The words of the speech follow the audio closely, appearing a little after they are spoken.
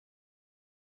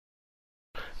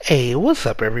Hey, what's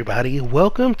up everybody?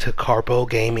 Welcome to Karpo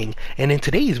Gaming, and in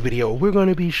today's video we're going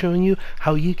to be showing you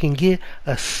how you can get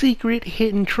a secret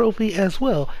hidden trophy as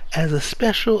well as a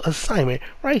special assignment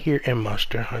right here in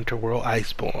Monster Hunter World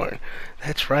Iceborne.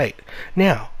 That's right.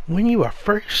 Now, when you are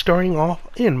first starting off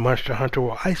in Monster Hunter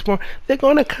World Iceborne, they're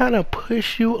going to kind of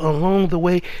push you along the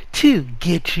way to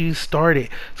get you started.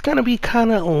 It's going to be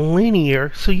kind of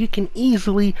linear, so you can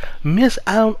easily miss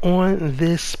out on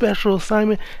this special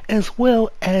assignment as well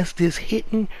as this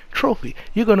hidden trophy.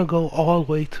 You're going to go all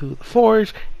the way to the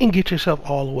forge and get yourself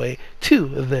all the way to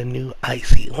the new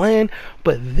icy land.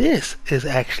 But this is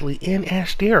actually in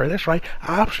Ashtera. That's right,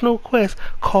 optional quest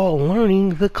called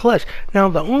Learning the Clutch. Now,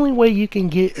 the only way you can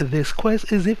get this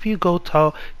quest is if you go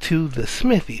talk to the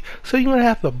smithy. So you're going to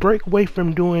have to break away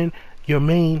from doing your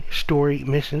main story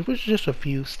missions, which is just a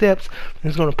few steps.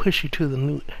 It's going to push you to the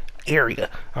new area.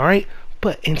 Alright?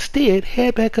 But instead,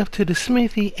 head back up to the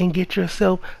smithy and get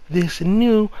yourself this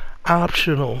new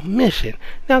optional mission.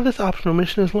 Now, this optional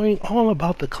mission is learning all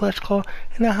about the clutch claw,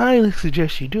 and I highly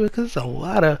suggest you do it because there's a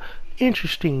lot of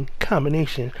interesting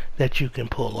combinations that you can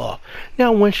pull off.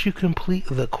 Now, once you complete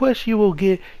the quest, you will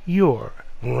get your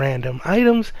random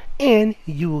items and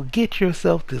you will get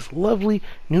yourself this lovely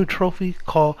new trophy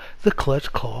called the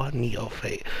Clutch Claw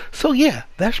Neophyte. So yeah,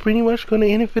 that's pretty much going to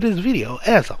end it for this video.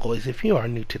 As always, if you are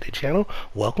new to the channel,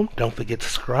 welcome. Don't forget to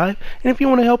subscribe, and if you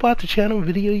want to help out the channel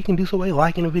video, you can do so by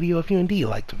liking the video if you indeed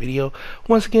like the video.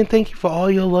 Once again, thank you for all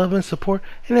your love and support,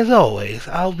 and as always,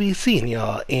 I'll be seeing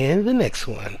y'all in the next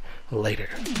one. Later.